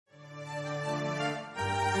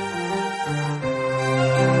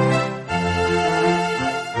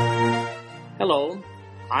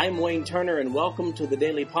I'm Wayne Turner, and welcome to the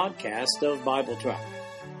daily podcast of Bible Track.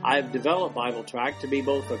 I've developed Bible Track to be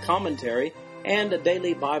both a commentary and a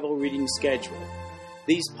daily Bible reading schedule.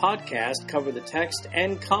 These podcasts cover the text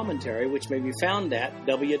and commentary, which may be found at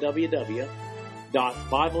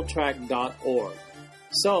www.bibletrack.org.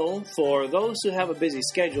 So, for those who have a busy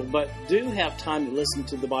schedule but do have time to listen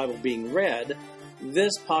to the Bible being read,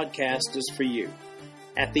 this podcast is for you.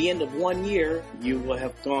 At the end of 1 year, you will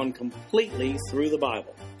have gone completely through the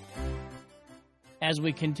Bible. As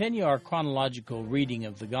we continue our chronological reading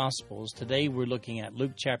of the Gospels, today we're looking at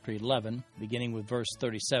Luke chapter 11, beginning with verse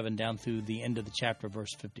 37 down through the end of the chapter,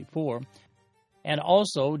 verse 54, and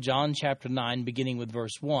also John chapter 9, beginning with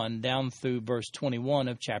verse 1 down through verse 21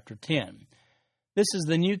 of chapter 10. This is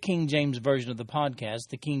the New King James Version of the podcast.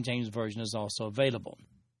 The King James Version is also available.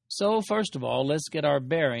 So, first of all, let's get our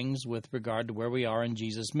bearings with regard to where we are in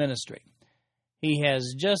Jesus' ministry. He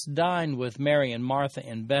has just dined with Mary and Martha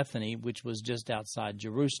in Bethany, which was just outside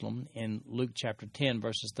Jerusalem, in Luke chapter 10,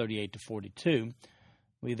 verses 38 to 42.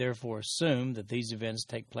 We therefore assume that these events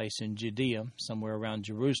take place in Judea, somewhere around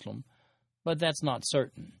Jerusalem, but that's not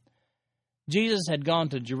certain. Jesus had gone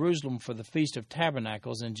to Jerusalem for the Feast of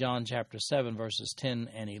Tabernacles in John chapter 7, verses 10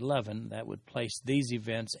 and 11. That would place these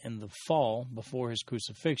events in the fall before his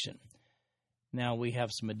crucifixion. Now, we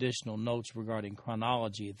have some additional notes regarding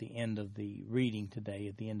chronology at the end of the reading today,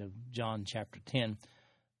 at the end of John chapter 10,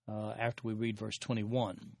 after we read verse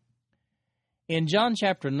 21. In John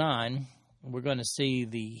chapter 9, we're going to see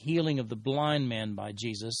the healing of the blind man by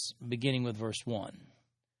Jesus, beginning with verse 1.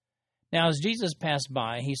 Now, as Jesus passed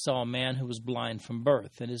by, he saw a man who was blind from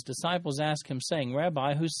birth, and his disciples asked him, saying,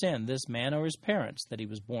 Rabbi, who sinned, this man or his parents, that he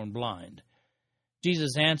was born blind?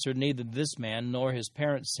 Jesus answered, Neither this man nor his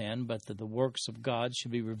parents sinned, but that the works of God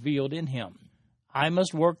should be revealed in him. I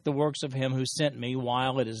must work the works of him who sent me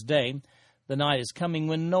while it is day. The night is coming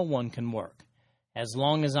when no one can work. As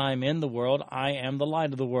long as I am in the world, I am the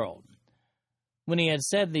light of the world. When he had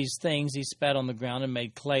said these things, he spat on the ground and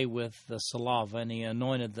made clay with the saliva, and he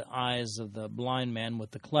anointed the eyes of the blind man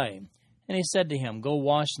with the clay. And he said to him, Go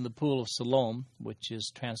wash in the pool of Siloam, which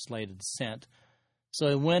is translated sent. So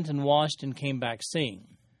he went and washed and came back seeing.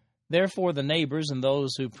 Therefore the neighbors and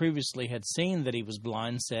those who previously had seen that he was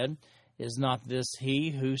blind said, Is not this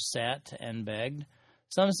he who sat and begged?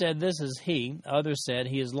 Some said, This is he. Others said,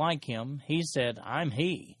 He is like him. He said, I'm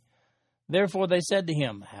he. Therefore they said to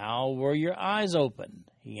him, How were your eyes opened?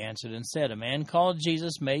 He answered and said, A man called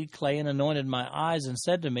Jesus made clay and anointed my eyes and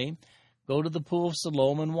said to me, Go to the pool of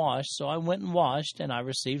Siloam and wash. So I went and washed, and I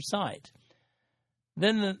received sight.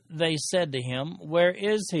 Then they said to him, Where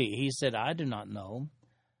is he? He said, I do not know.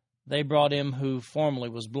 They brought him who formerly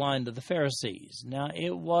was blind to the Pharisees. Now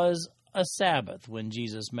it was a Sabbath when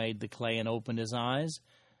Jesus made the clay and opened his eyes.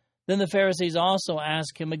 Then the Pharisees also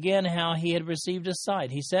asked him again how he had received his sight.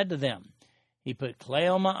 He said to them, He put clay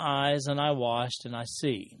on my eyes, and I washed, and I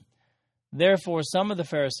see. Therefore some of the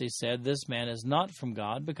Pharisees said, This man is not from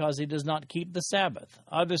God, because he does not keep the Sabbath.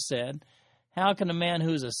 Others said, How can a man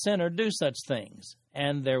who is a sinner do such things?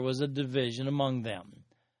 And there was a division among them.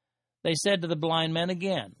 They said to the blind man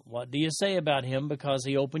again, What do you say about him because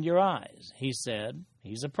he opened your eyes? He said,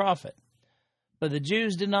 He's a prophet. But the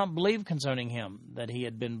Jews did not believe concerning him that he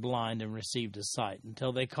had been blind and received his sight,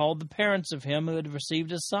 until they called the parents of him who had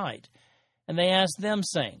received his sight. And they asked them,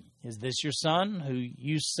 saying, Is this your son, who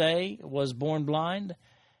you say was born blind?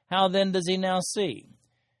 How then does he now see?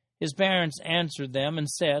 His parents answered them and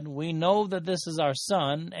said, We know that this is our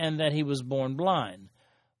son, and that he was born blind.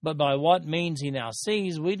 But by what means he now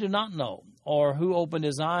sees, we do not know. Or who opened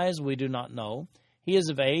his eyes, we do not know. He is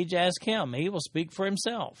of age, ask him. He will speak for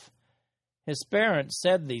himself. His parents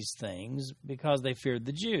said these things because they feared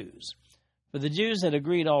the Jews. For the Jews had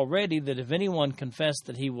agreed already that if anyone confessed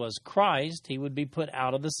that he was Christ, he would be put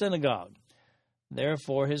out of the synagogue.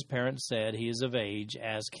 Therefore his parents said, He is of age,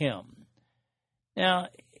 ask him. Now,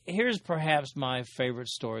 here's perhaps my favorite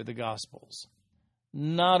story of the Gospels.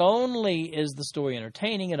 Not only is the story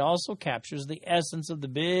entertaining, it also captures the essence of the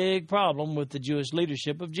big problem with the Jewish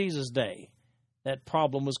leadership of Jesus' day. That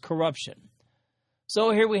problem was corruption. So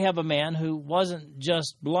here we have a man who wasn't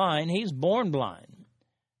just blind, he's born blind.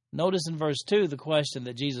 Notice in verse 2 the question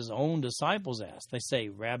that Jesus' own disciples asked. They say,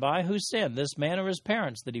 Rabbi, who sinned, this man or his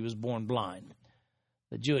parents, that he was born blind?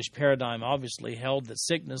 The Jewish paradigm obviously held that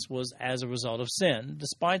sickness was as a result of sin,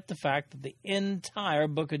 despite the fact that the entire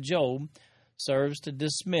book of Job serves to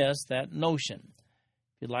dismiss that notion.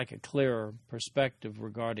 If you'd like a clearer perspective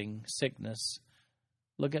regarding sickness,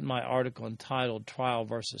 look at my article entitled Trial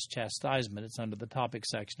versus Chastisement. It's under the topic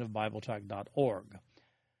section of BibleTrack.org.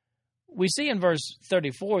 We see in verse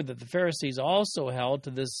 34 that the Pharisees also held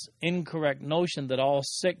to this incorrect notion that all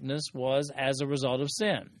sickness was as a result of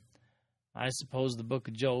sin. I suppose the book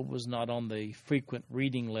of Job was not on the frequent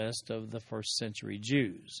reading list of the first century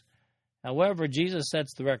Jews. However, Jesus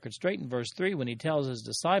sets the record straight in verse 3 when he tells his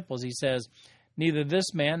disciples, he says, "Neither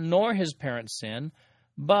this man nor his parents sinned,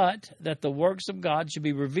 but that the works of God should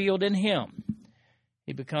be revealed in him."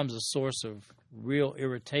 He becomes a source of real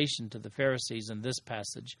irritation to the Pharisees in this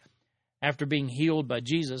passage. After being healed by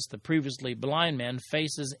Jesus, the previously blind man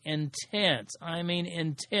faces intense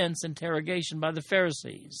interrogation by the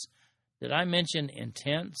Pharisees. Did I mention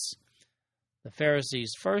intense? The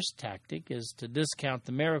Pharisees' first tactic is to discount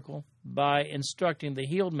the miracle by instructing the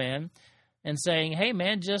healed man and saying, "Hey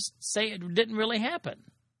man, just say it didn't really happen."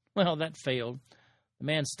 Well, that failed. The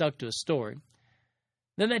man stuck to his story.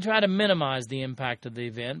 Then they try to minimize the impact of the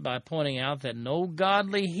event by pointing out that no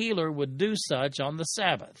godly healer would do such on the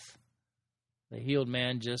Sabbath. The healed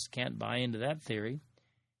man just can't buy into that theory.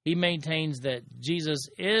 He maintains that Jesus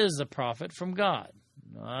is a prophet from God.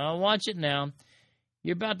 Now, watch it now.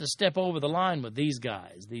 You're about to step over the line with these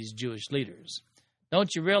guys, these Jewish leaders.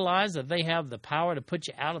 Don't you realize that they have the power to put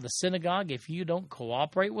you out of the synagogue if you don't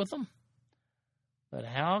cooperate with them? But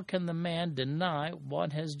how can the man deny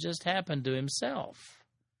what has just happened to himself?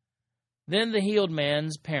 Then the healed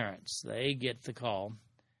man's parents, they get the call,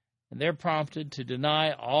 and they're prompted to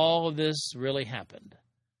deny all of this really happened.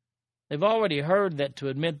 They've already heard that to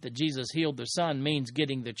admit that Jesus healed their son means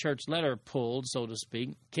getting the church letter pulled, so to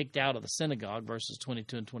speak, kicked out of the synagogue, verses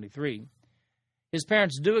 22 and 23. His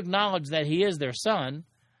parents do acknowledge that he is their son,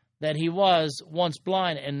 that he was once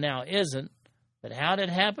blind and now isn't. But how did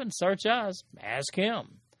it happen? Search us. Ask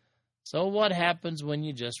him. So what happens when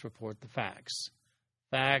you just report the facts?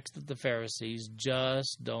 Facts that the Pharisees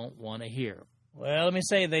just don't want to hear. Well, let me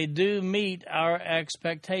say they do meet our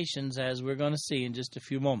expectations, as we're going to see in just a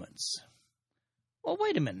few moments. Well,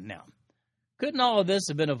 wait a minute now. Couldn't all of this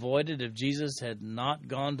have been avoided if Jesus had not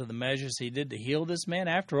gone to the measures he did to heal this man?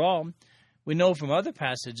 After all, we know from other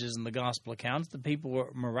passages in the gospel accounts that people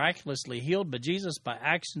were miraculously healed by Jesus by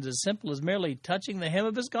actions as simple as merely touching the hem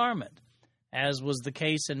of his garment, as was the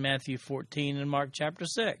case in Matthew 14 and Mark chapter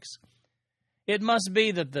 6. It must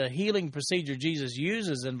be that the healing procedure Jesus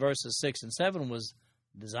uses in verses 6 and 7 was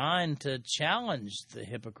designed to challenge the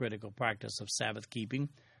hypocritical practice of Sabbath keeping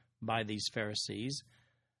by these Pharisees.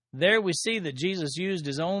 There we see that Jesus used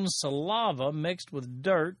his own saliva mixed with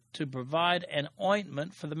dirt to provide an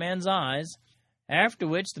ointment for the man's eyes, after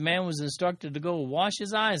which the man was instructed to go wash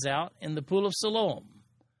his eyes out in the pool of Siloam.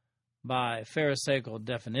 By Pharisaical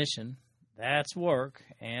definition, that's work,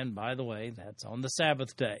 and by the way, that's on the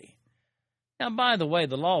Sabbath day. Now, by the way,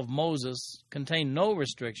 the law of Moses contained no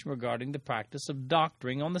restriction regarding the practice of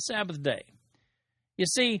doctoring on the Sabbath day. You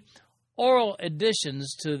see, oral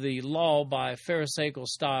additions to the law by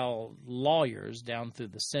Pharisaical-style lawyers down through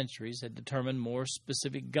the centuries had determined more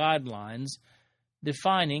specific guidelines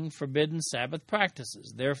defining forbidden Sabbath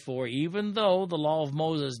practices. Therefore, even though the law of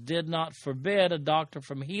Moses did not forbid a doctor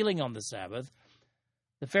from healing on the Sabbath,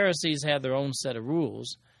 the Pharisees had their own set of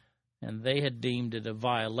rules, and they had deemed it a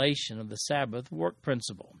violation of the Sabbath work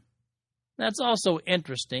principle. That's also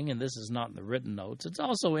interesting, and this is not in the written notes, it's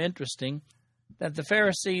also interesting that the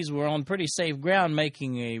Pharisees were on pretty safe ground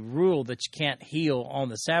making a rule that you can't heal on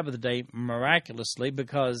the Sabbath day miraculously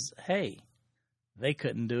because, hey, they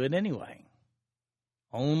couldn't do it anyway.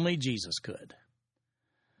 Only Jesus could.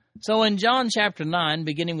 So in John chapter 9,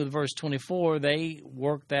 beginning with verse 24, they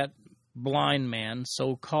worked that blind man,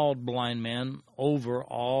 so-called blind man,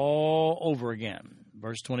 all over again.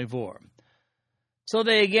 Verse 24. So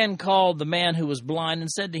they again called the man who was blind and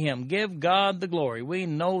said to him, "Give God the glory. We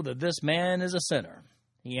know that this man is a sinner."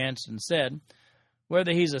 He answered and said,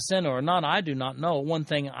 "Whether he's a sinner or not, I do not know. One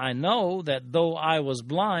thing I know, that though I was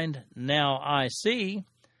blind, now I see."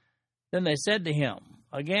 Then they said to him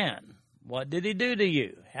again, "What did he do to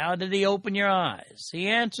you? How did he open your eyes?" He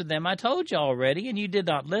answered them, "I told you already, and you did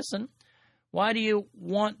not listen. Why do you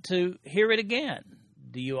want to hear it again?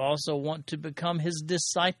 Do you also want to become his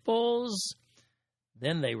disciples?"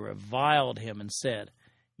 Then they reviled him and said,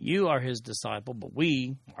 "You are his disciple, but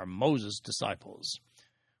we are Moses' disciples.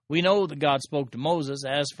 We know that God spoke to Moses.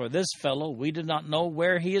 As for this fellow, we do not know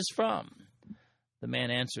where he is from." The man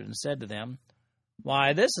answered and said to them,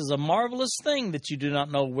 "Why, this is a marvelous thing that you do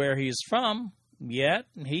not know where he is from, yet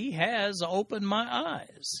he has opened my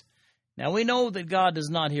eyes. Now we know that God does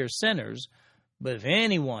not hear sinners, but if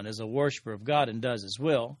anyone is a worshiper of God and does his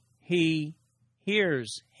will, he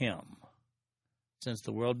hears him. Since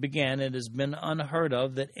the world began, it has been unheard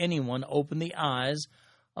of that anyone opened the eyes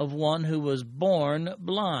of one who was born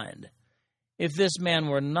blind. If this man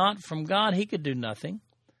were not from God, he could do nothing.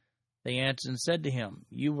 They answered and said to him,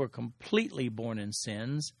 You were completely born in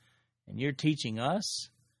sins, and you're teaching us?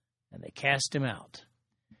 And they cast him out.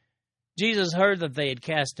 Jesus heard that they had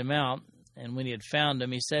cast him out, and when he had found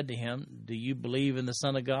him, he said to him, Do you believe in the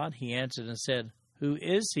Son of God? He answered and said, Who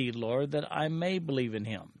is he, Lord, that I may believe in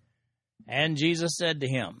him? And Jesus said to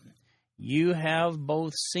him, You have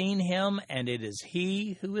both seen him, and it is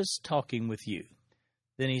he who is talking with you.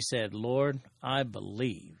 Then he said, Lord, I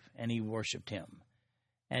believe, and he worshipped him.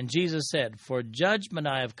 And Jesus said, For judgment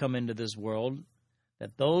I have come into this world,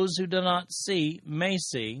 that those who do not see may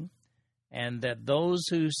see, and that those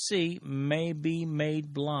who see may be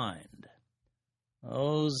made blind.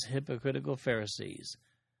 Those hypocritical Pharisees.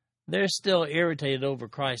 They're still irritated over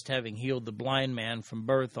Christ having healed the blind man from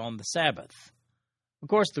birth on the Sabbath. Of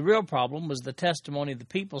course, the real problem was the testimony of the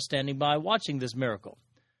people standing by watching this miracle.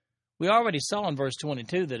 We already saw in verse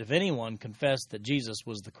 22 that if anyone confessed that Jesus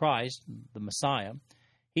was the Christ, the Messiah,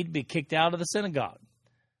 he'd be kicked out of the synagogue.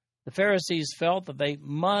 The Pharisees felt that they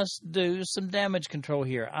must do some damage control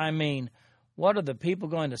here. I mean, what are the people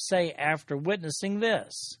going to say after witnessing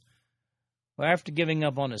this? Well, after giving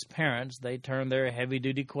up on his parents, they turn their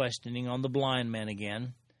heavy-duty questioning on the blind man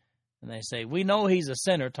again. And they say, We know he's a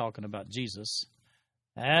sinner, talking about Jesus.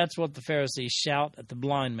 That's what the Pharisees shout at the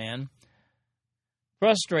blind man.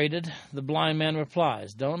 Frustrated, the blind man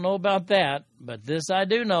replies, Don't know about that, but this I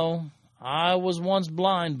do know. I was once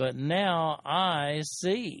blind, but now I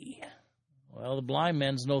see. Well, the blind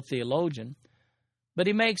man's no theologian, but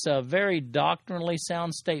he makes a very doctrinally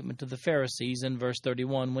sound statement to the Pharisees in verse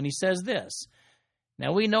 31 when he says this,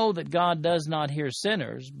 Now we know that God does not hear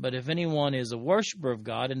sinners, but if anyone is a worshiper of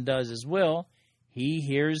God and does his will, he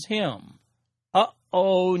hears him.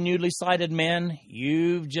 Uh-oh, newly sighted man,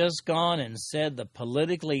 you've just gone and said the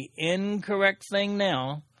politically incorrect thing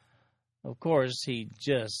now. Of course, he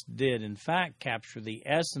just did, in fact, capture the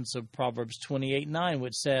essence of Proverbs 28:9,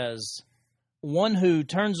 which says, One who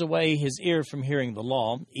turns away his ear from hearing the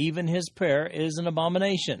law, even his prayer is an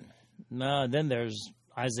abomination. Then there's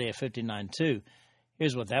Isaiah 59:2.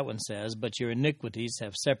 Here's what that one says, But your iniquities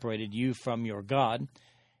have separated you from your God,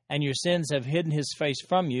 and your sins have hidden his face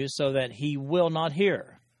from you so that he will not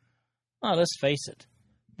hear. Now, let's face it.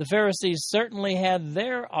 The Pharisees certainly had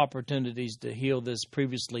their opportunities to heal this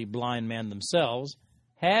previously blind man themselves,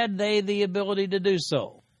 had they the ability to do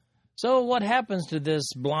so. So what happens to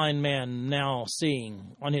this blind man now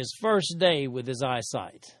seeing on his first day with his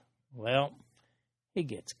eyesight? Well, he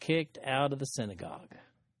gets kicked out of the synagogue.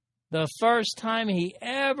 The first time he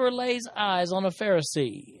ever lays eyes on a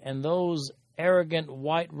Pharisee, and those arrogant,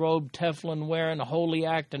 white-robed, Teflon-wearing,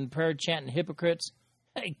 holy-acting, prayer-chanting hypocrites,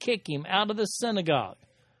 they kick him out of the synagogue.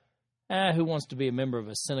 Who wants to be a member of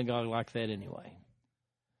a synagogue like that anyway?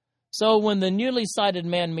 So when the newly sighted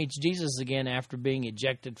man meets Jesus again after being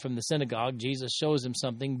ejected from the synagogue, Jesus shows him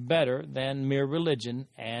something better than mere religion,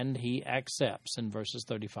 and he accepts in verses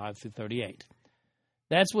 35 through 38.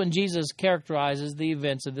 That's when Jesus characterizes the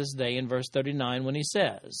events of this day in verse 39 when he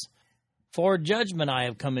says, For judgment I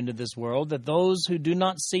have come into this world, that those who do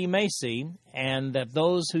not see may see, and that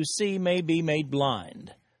those who see may be made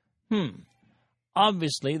blind.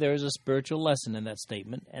 Obviously, there is a spiritual lesson in that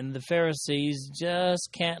statement, and the Pharisees just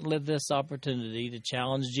can't let this opportunity to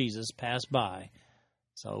challenge Jesus pass by.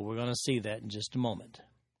 So we're going to see that in just a moment.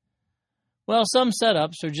 Well, some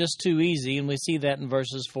setups are just too easy, and we see that in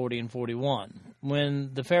verses 40 and 41, when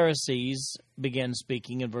the Pharisees begin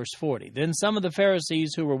speaking in verse 40. Then some of the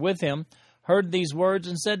Pharisees who were with him heard these words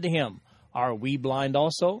and said to him, Are we blind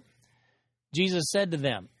also? Jesus said to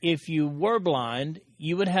them, If you were blind,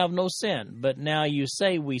 you would have no sin, but now you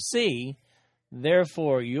say we see,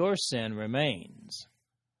 therefore your sin remains.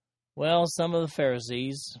 Well, some of the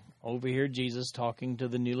Pharisees overheard Jesus talking to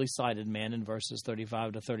the newly sighted man in verses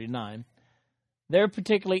 35 to 39. They're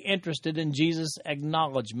particularly interested in Jesus'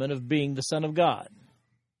 acknowledgement of being the Son of God.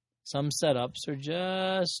 Some setups are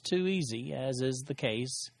just too easy, as is the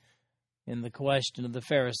case in the question of the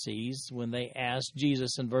Pharisees when they asked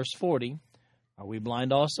Jesus in verse 40, Are we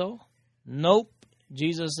blind also? Nope.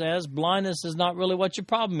 Jesus says blindness is not really what your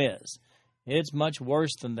problem is. It's much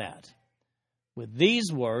worse than that. With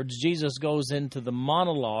these words, Jesus goes into the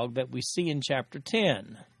monologue that we see in chapter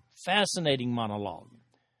 10. Fascinating monologue.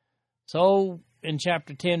 So, in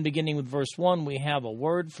chapter 10, beginning with verse 1, we have a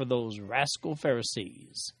word for those rascal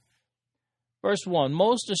Pharisees. Verse 1,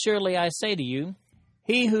 Most assuredly I say to you,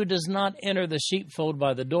 he who does not enter the sheepfold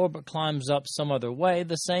by the door, but climbs up some other way,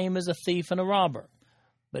 the same is a thief and a robber.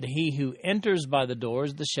 But he who enters by the door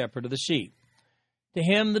is the shepherd of the sheep. To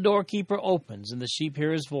him the doorkeeper opens, and the sheep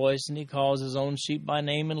hear his voice, and he calls his own sheep by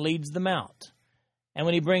name and leads them out. And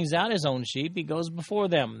when he brings out his own sheep, he goes before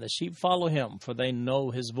them. The sheep follow him, for they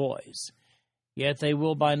know his voice. Yet they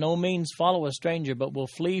will by no means follow a stranger, but will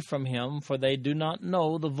flee from him, for they do not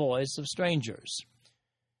know the voice of strangers.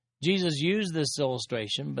 Jesus used this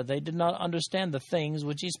illustration, but they did not understand the things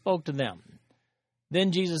which he spoke to them.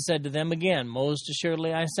 Then Jesus said to them again, Most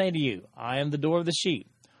assuredly I say to you, I am the door of the sheep.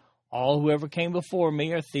 All who ever came before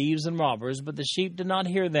me are thieves and robbers, but the sheep did not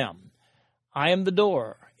hear them. I am the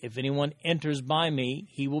door. If anyone enters by me,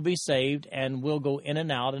 he will be saved, and will go in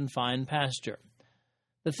and out and find pasture.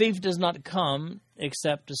 The thief does not come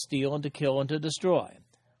except to steal and to kill and to destroy.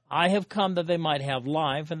 I have come that they might have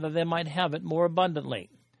life, and that they might have it more abundantly.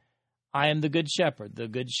 I am the good shepherd. The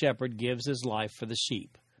good shepherd gives his life for the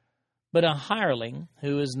sheep. But a hireling,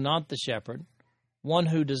 who is not the shepherd, one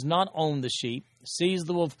who does not own the sheep, sees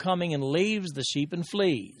the wolf coming and leaves the sheep and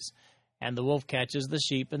flees, and the wolf catches the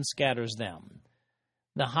sheep and scatters them.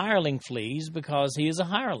 The hireling flees because he is a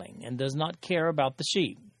hireling and does not care about the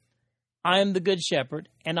sheep. I am the good shepherd,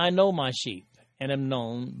 and I know my sheep, and am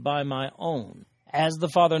known by my own. As the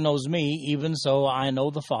Father knows me, even so I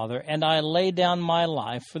know the Father, and I lay down my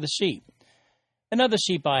life for the sheep. And other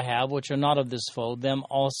sheep I have, which are not of this fold, them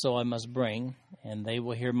also I must bring, and they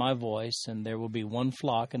will hear my voice, and there will be one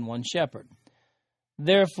flock and one shepherd.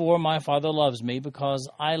 Therefore my Father loves me, because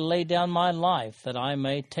I lay down my life, that I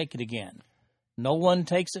may take it again. No one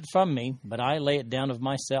takes it from me, but I lay it down of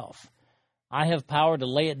myself. I have power to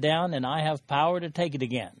lay it down, and I have power to take it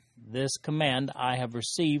again. This command I have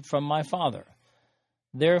received from my Father.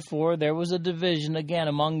 Therefore there was a division again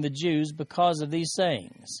among the Jews because of these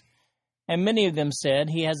sayings. And many of them said,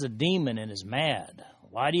 He has a demon and is mad.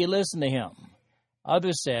 Why do you listen to him?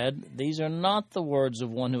 Others said, These are not the words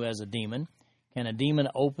of one who has a demon. Can a demon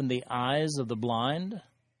open the eyes of the blind?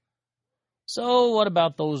 So what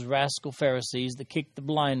about those rascal Pharisees that kicked the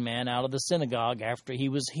blind man out of the synagogue after he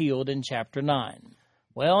was healed in chapter 9?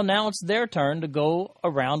 Well, now it's their turn to go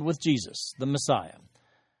around with Jesus, the Messiah.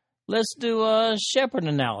 Let's do a shepherd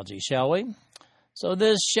analogy, shall we? So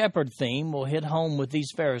this shepherd theme will hit home with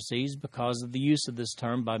these Pharisees because of the use of this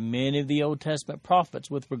term by many of the Old Testament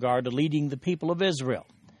prophets with regard to leading the people of Israel.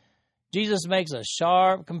 Jesus makes a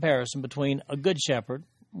sharp comparison between a good shepherd,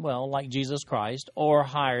 well, like Jesus Christ, or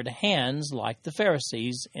hired hands like the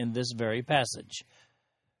Pharisees in this very passage.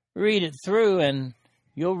 Read it through and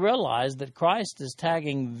you'll realize that Christ is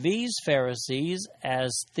tagging these Pharisees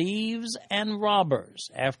as thieves and robbers.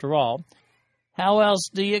 After all, how else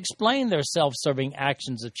do you explain their self-serving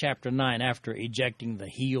actions of chapter 9 after ejecting the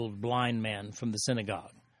healed blind man from the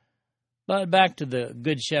synagogue? But back to the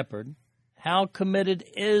Good Shepherd. How committed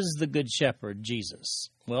is the Good Shepherd, Jesus?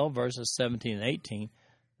 Well, verses 17 and 18,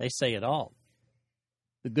 they say it all.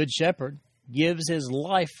 The Good Shepherd gives his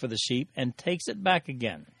life for the sheep and takes it back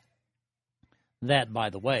again. That, by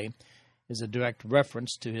the way, is a direct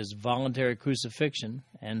reference to his voluntary crucifixion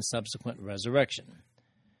and subsequent resurrection.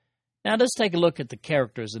 Now, let's take a look at the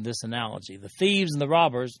characters in this analogy. The thieves and the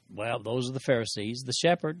robbers, well, those are the Pharisees. The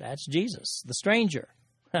shepherd, that's Jesus. The stranger,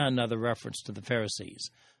 another reference to the Pharisees.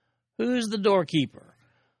 Who's the doorkeeper?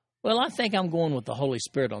 Well, I think I'm going with the Holy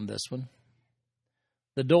Spirit on this one.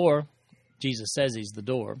 The door, Jesus says he's the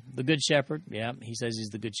door. The good shepherd, yeah, he says he's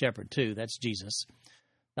the good shepherd too. That's Jesus.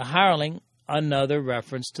 The hireling, another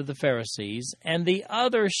reference to the Pharisees. And the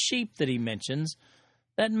other sheep that he mentions,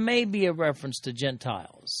 that may be a reference to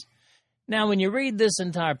Gentiles. Now, when you read this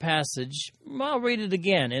entire passage, I'll read it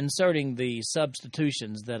again, inserting the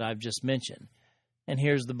substitutions that I've just mentioned. And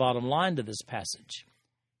here's the bottom line to this passage.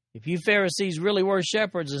 If you Pharisees really were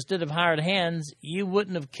shepherds instead of hired hands, you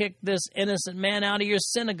wouldn't have kicked this innocent man out of your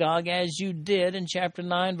synagogue as you did in chapter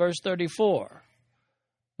 9, verse 34.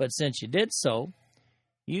 But since you did so,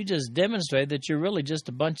 you just demonstrated that you're really just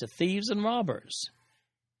a bunch of thieves and robbers.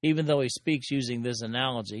 Even though he speaks using this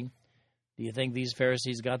analogy, do you think these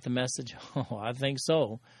Pharisees got the message? Oh, I think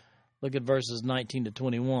so. Look at verses 19 to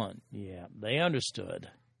 21. Yeah, they understood.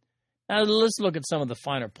 Now, let's look at some of the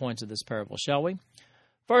finer points of this parable, shall we?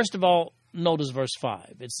 First of all, notice verse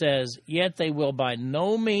 5. It says, Yet they will by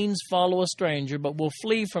no means follow a stranger, but will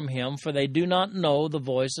flee from him, for they do not know the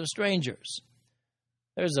voice of strangers.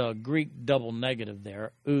 There's a Greek double negative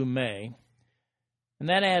there, ume, and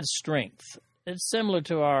that adds strength. It's similar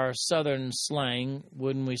to our southern slang,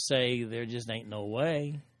 wouldn't we say, there just ain't no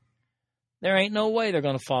way. There ain't no way they're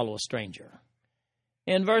going to follow a stranger.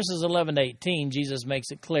 In verses 11 to 18, Jesus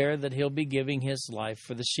makes it clear that he'll be giving his life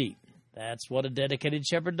for the sheep. That's what a dedicated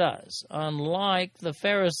shepherd does, unlike the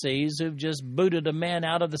Pharisees who've just booted a man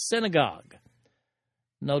out of the synagogue.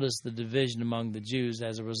 Notice the division among the Jews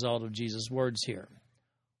as a result of Jesus' words here.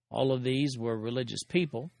 All of these were religious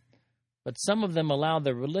people, but some of them allowed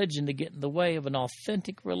their religion to get in the way of an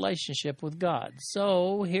authentic relationship with God.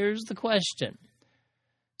 So here's the question.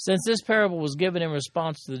 Since this parable was given in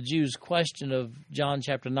response to the Jews' question of John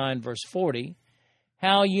chapter 9, verse 40,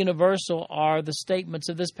 how universal are the statements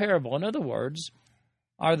of this parable? In other words,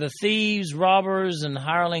 are the thieves, robbers, and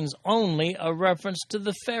hirelings only a reference to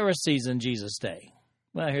the Pharisees in Jesus' day?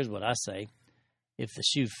 Well, here's what I say. If the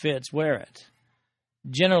shoe fits, wear it.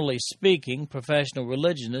 Generally speaking, professional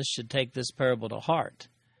religionists should take this parable to heart.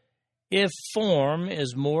 If form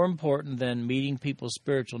is more important than meeting people's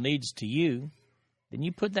spiritual needs to you, then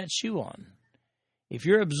you put that shoe on. If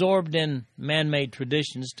you're absorbed in man-made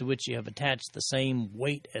traditions to which you have attached the same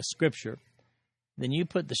weight as Scripture, then you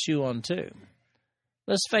put the shoe on too.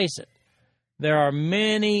 Let's face it, there are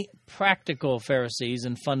many practical Pharisees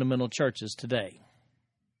in fundamental churches today.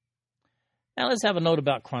 Now let's have a note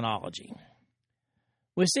about chronology.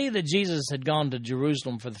 We see that Jesus had gone to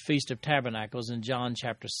Jerusalem for the Feast of Tabernacles in John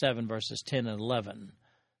chapter 7, verses 10 and 11.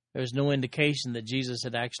 There's no indication that Jesus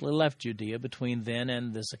had actually left Judea between then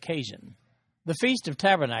and this occasion. The Feast of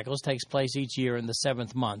Tabernacles takes place each year in the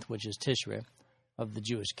 7th month, which is Tishri, of the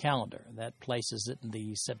Jewish calendar. That places it in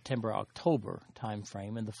the September-October time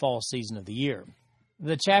frame in the fall season of the year.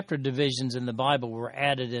 The chapter divisions in the Bible were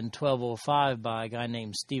added in 1205 by a guy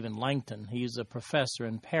named Stephen Langton. He was a professor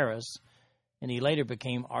in Paris, and he later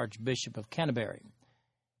became Archbishop of Canterbury.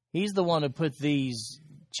 He's the one who put these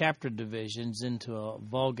chapter divisions into a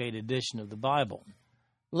Vulgate edition of the Bible.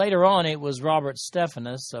 Later on, it was Robert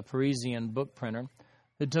Stephanus, a Parisian book printer,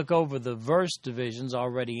 who took over the verse divisions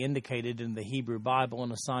already indicated in the Hebrew Bible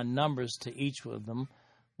and assigned numbers to each of them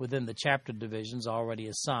within the chapter divisions already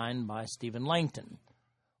assigned by Stephen Langton.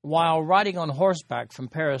 While riding on horseback from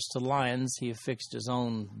Paris to Lyons, he affixed his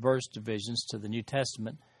own verse divisions to the New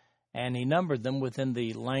Testament, and he numbered them within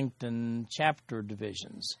the Langton chapter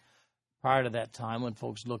divisions. Prior to that time, when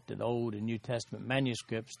folks looked at Old and New Testament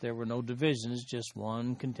manuscripts, there were no divisions, just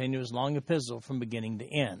one continuous long epistle from beginning to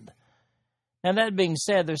end. Now, that being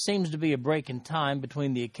said, there seems to be a break in time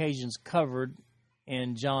between the occasions covered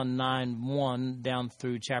in John 9:1 down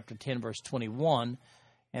through chapter 10, verse 21,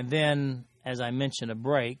 and then, as I mentioned, a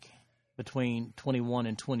break between 21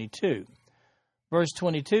 and 22. Verse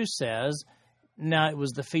 22 says, "Now it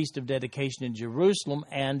was the Feast of Dedication in Jerusalem,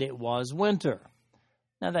 and it was winter."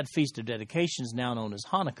 Now, that Feast of Dedication is now known as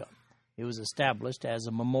Hanukkah. It was established as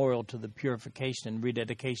a memorial to the purification and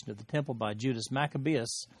rededication of the temple by Judas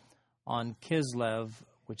Maccabeus on Kislev,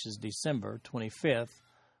 which is December 25th,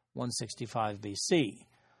 165 B.C.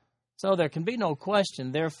 So there can be no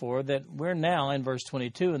question, therefore, that we're now in verse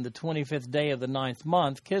 22 in the 25th day of the 9th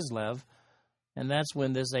month, Kislev, and that's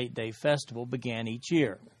when this 8-day festival began each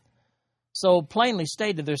year. So, plainly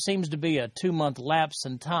stated, there seems to be a 2-month lapse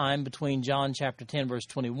in time between John chapter 10, verse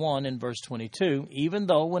 21 and verse 22, even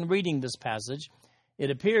though when reading this passage, it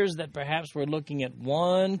appears that perhaps we're looking at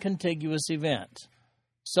one contiguous event.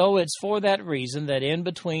 So it's for that reason that in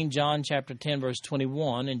between John chapter 10, verse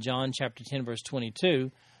 21 and John chapter 10, verse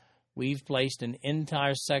 22, we've placed an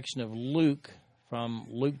entire section of Luke from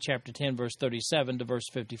Luke chapter 10, verse 37 to verse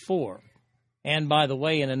 54. And by the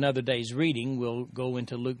way, in another day's reading, we'll go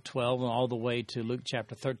into Luke 12 and all the way to Luke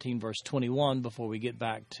chapter 13, verse 21 before we get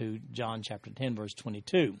back to John chapter 10, verse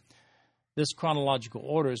 22. This chronological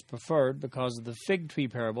order is preferred because of the fig tree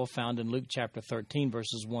parable found in Luke chapter 13,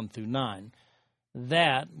 verses 1 through 9.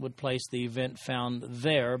 That would place the event found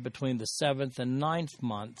there between the 7th and 9th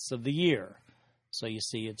months of the year. So you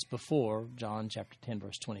see, it's before John chapter 10,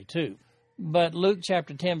 verse 22. But Luke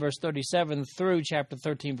chapter 10, verse 37 through chapter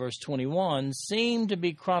 13, verse 21 seem to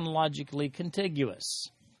be chronologically contiguous.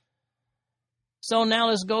 So now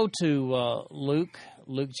let's go to Luke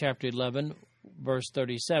chapter 11, verse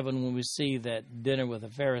 37, when we see that dinner with a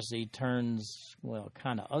Pharisee turns, well,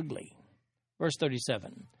 kind of ugly. Verse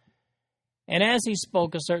 37. And as he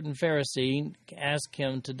spoke, a certain Pharisee asked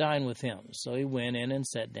him to dine with him. So he went in and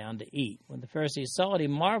sat down to eat. When the Pharisee saw it, he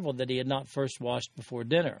marveled that he had not first washed before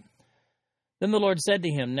dinner. Then the Lord said to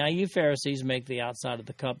him, Now you Pharisees make the outside of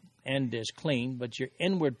the cup and dish clean, but your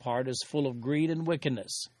inward part is full of greed and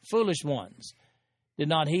wickedness. Foolish ones! Did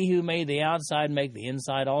not he who made the outside make the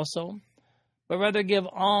inside also? But rather give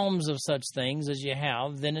alms of such things as you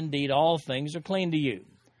have, then indeed all things are clean to you.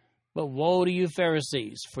 But woe to you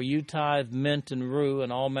Pharisees, for you tithe mint and rue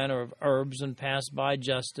and all manner of herbs, and pass by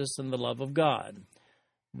justice and the love of God.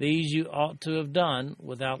 These you ought to have done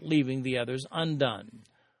without leaving the others undone.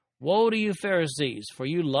 Woe to you, Pharisees, for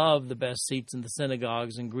you love the best seats in the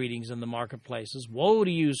synagogues and greetings in the marketplaces. Woe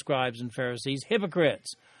to you, scribes and Pharisees,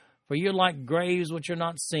 hypocrites, for you are like graves which are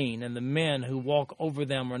not seen, and the men who walk over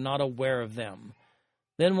them are not aware of them.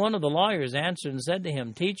 Then one of the lawyers answered and said to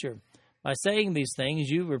him, Teacher, by saying these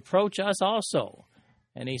things you reproach us also.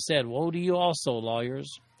 And he said, Woe to you also, lawyers,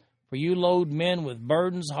 for you load men with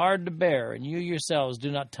burdens hard to bear, and you yourselves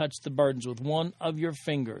do not touch the burdens with one of your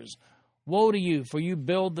fingers. Woe to you, for you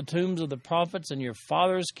build the tombs of the prophets, and your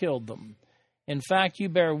fathers killed them. In fact, you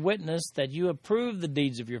bear witness that you approve the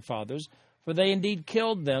deeds of your fathers, for they indeed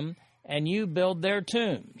killed them, and you build their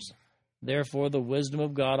tombs. Therefore the wisdom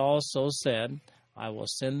of God also said, I will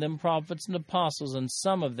send them prophets and apostles, and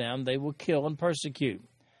some of them they will kill and persecute,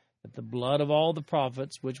 that the blood of all the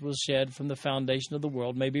prophets which was shed from the foundation of the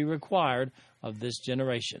world may be required of this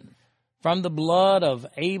generation. From the blood of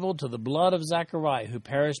Abel to the blood of Zechariah, who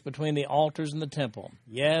perished between the altars and the temple.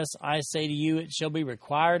 Yes, I say to you, it shall be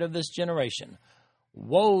required of this generation.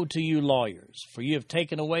 Woe to you, lawyers, for you have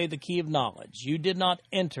taken away the key of knowledge. You did not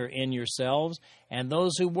enter in yourselves, and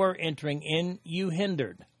those who were entering in you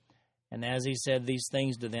hindered. And as he said these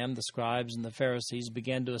things to them, the scribes and the Pharisees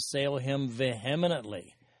began to assail him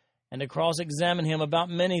vehemently, and to cross-examine him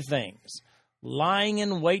about many things, lying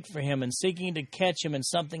in wait for him and seeking to catch him in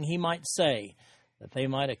something he might say, that they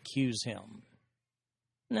might accuse him.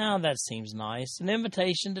 Now that seems nice, an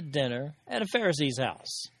invitation to dinner at a Pharisee's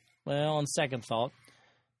house. Well, on second thought,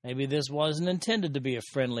 maybe this wasn't intended to be a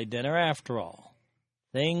friendly dinner after all.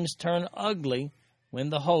 Things turn ugly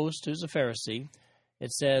when the host, who's a Pharisee,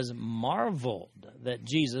 it says, marveled that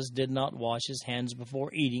Jesus did not wash his hands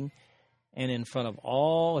before eating, and in front of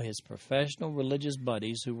all his professional religious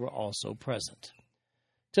buddies who were also present.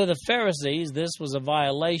 To the Pharisees, this was a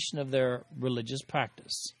violation of their religious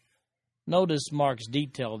practice. Notice Mark's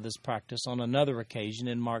detail of this practice on another occasion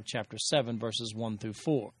in Mark chapter 7, verses 1 through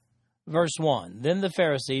 4. Verse 1, Then the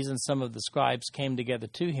Pharisees and some of the scribes came together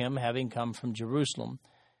to him, having come from Jerusalem.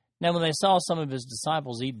 Now when they saw some of his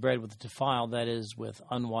disciples eat bread with defiled, that is, with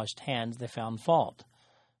unwashed hands, they found fault.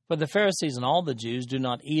 For the Pharisees and all the Jews do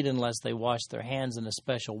not eat unless they wash their hands in a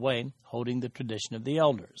special way, holding the tradition of the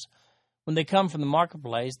elders. When they come from the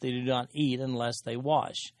marketplace, they do not eat unless they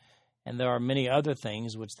wash. And there are many other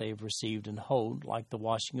things which they have received and hold, like the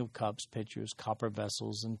washing of cups, pitchers, copper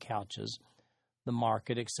vessels, and couches. The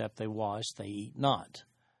market, except they wash, they eat not.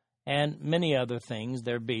 And many other things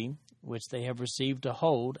there be, which they have received to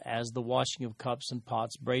hold, as the washing of cups and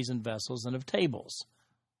pots, brazen vessels, and of tables.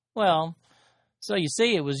 Well, so you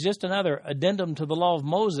see, it was just another addendum to the law of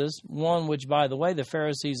Moses, one which, by the way, the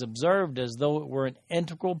Pharisees observed as though it were an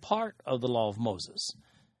integral part of the law of Moses.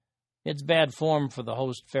 It's bad form for the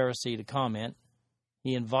host Pharisee to comment.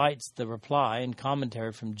 He invites the reply and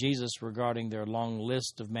commentary from Jesus regarding their long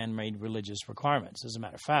list of man-made religious requirements. As a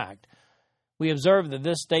matter of fact, we observe that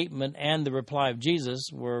this statement and the reply of Jesus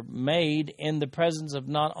were made in the presence of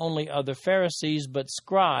not only other Pharisees, but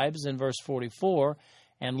scribes in verse 44,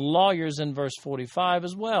 and lawyers in verse 45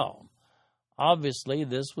 as well. Obviously,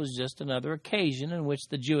 this was just another occasion in which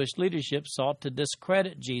the Jewish leadership sought to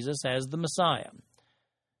discredit Jesus as the Messiah.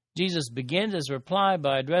 Jesus begins his reply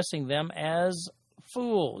by addressing them as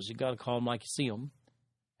fools. You've got to call them like you see them.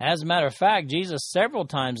 As a matter of fact, Jesus several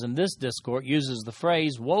times in this discourse uses the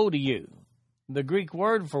phrase, woe to you. The Greek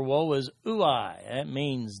word for woe is ouai. That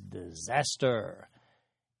means disaster.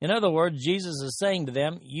 In other words, Jesus is saying to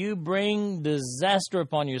them, you bring disaster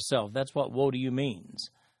upon yourself. That's what woe to you means.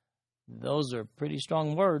 Those are pretty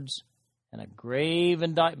strong words and a grave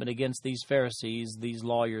indictment against these Pharisees, these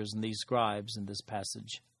lawyers, and these scribes in this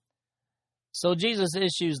passage. So Jesus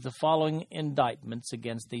issues the following indictments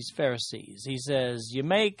against these Pharisees. He says, you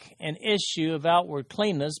make an issue of outward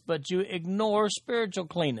cleanness, but you ignore spiritual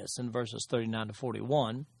cleanness in verses 39 to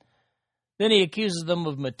 41. Then he accuses them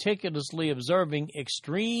of meticulously observing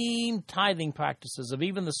extreme tithing practices of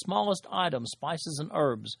even the smallest items, spices and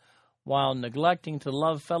herbs, while neglecting to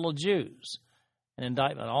love fellow Jews. An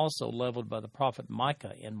indictment also leveled by the prophet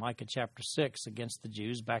Micah in Micah chapter 6 against the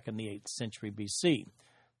Jews back in the 8th century B.C.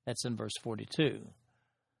 That's in verse 42.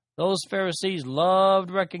 Those Pharisees loved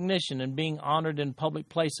recognition and being honored in public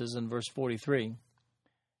places in verse 43.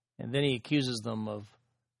 And then he accuses them of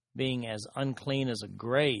being as unclean as a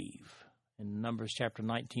grave. In Numbers chapter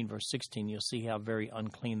 19, verse 16, you'll see how very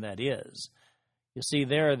unclean that is. You'll see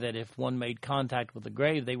there that if one made contact with the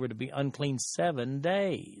grave, they were to be unclean 7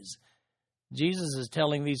 days. Jesus is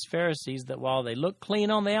telling these Pharisees that while they look clean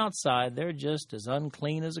on the outside, they're just as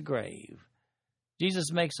unclean as a grave.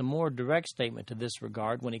 Jesus makes a more direct statement to this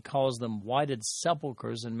regard when he calls them whited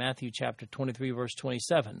sepulchres in Matthew chapter 23, verse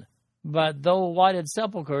 27. But though whited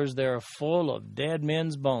sepulchres, they are full of dead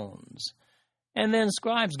men's bones. And then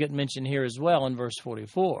scribes get mentioned here as well in verse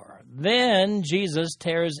 44. Then Jesus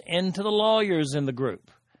tears into the lawyers in the group.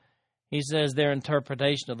 He says their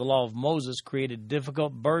interpretation of the law of Moses created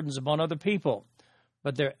difficult burdens upon other people,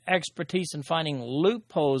 but their expertise in finding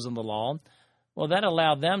loopholes in the law, well, that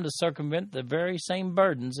allowed them to circumvent the very same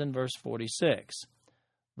burdens in verse 46.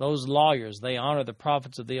 Those lawyers, they honor the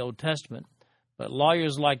prophets of the Old Testament, but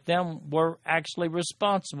lawyers like them were actually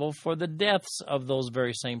responsible for the deaths of those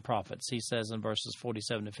very same prophets, he says in verses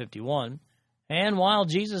 47 to 51. And while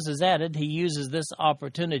Jesus is at it, he uses this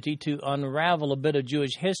opportunity to unravel a bit of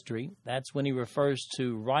Jewish history. That's when he refers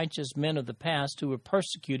to righteous men of the past who were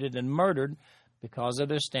persecuted and murdered because of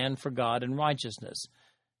their stand for God and righteousness.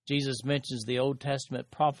 Jesus mentions the Old Testament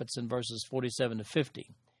prophets in verses 47 to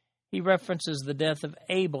 50. He references the death of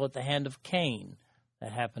Abel at the hand of Cain.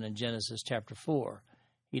 That happened in Genesis chapter 4.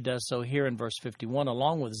 He does so here in verse 51,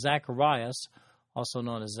 along with Zacharias, also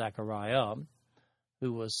known as Zechariah,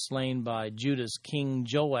 who was slain by Judah's king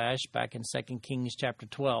Joash back in 2 Kings chapter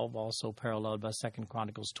 12, also paralleled by 2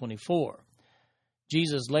 Chronicles 24.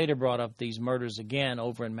 Jesus later brought up these murders again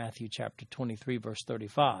over in Matthew chapter 23, verse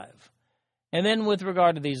 35. And then with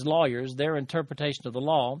regard to these lawyers, their interpretation of the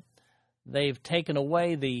law, they've taken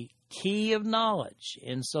away the key of knowledge.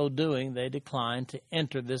 In so doing, they decline to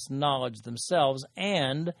enter this knowledge themselves,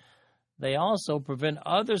 and they also prevent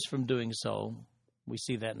others from doing so. We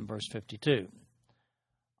see that in verse 52.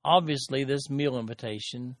 Obviously, this meal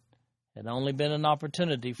invitation had only been an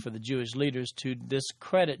opportunity for the Jewish leaders to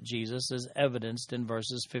discredit Jesus, as evidenced in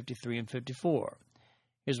verses 53 and 54.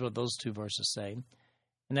 Here's what those two verses say.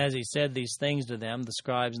 And as he said these things to them, the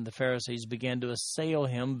scribes and the Pharisees began to assail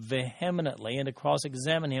him vehemently and to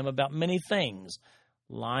cross-examine him about many things,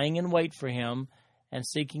 lying in wait for him and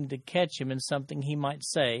seeking to catch him in something he might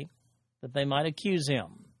say, that they might accuse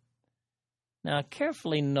him. Now,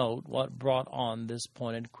 carefully note what brought on this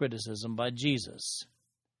pointed criticism by Jesus.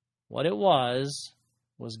 What it was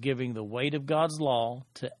giving the weight of God's law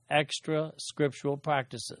to extra scriptural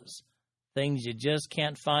practices, things you just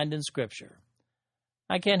can't find in Scripture.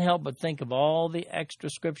 I can't help but think of all the extra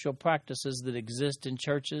scriptural practices that exist in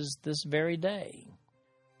churches this very day.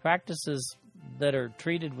 Practices that are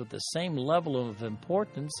treated with the same level of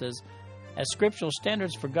importance as scriptural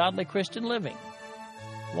standards for godly Christian living.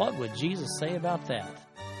 What would Jesus say about that?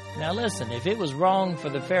 Now listen, if it was wrong for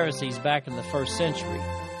the Pharisees back in the first century,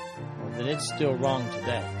 well, then it's still wrong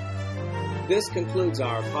today. This concludes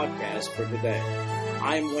our podcast for today.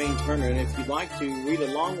 I'm Wayne Turner, and if you'd like to read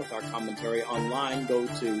along with our commentary online, go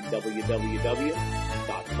to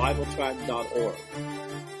www.bibletrack.org.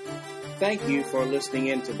 Thank you for listening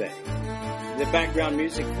in today. The background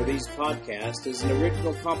music for these podcasts is an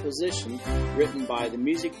original composition written by the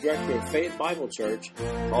music director of Fayette Bible Church,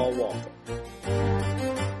 Paul Walker.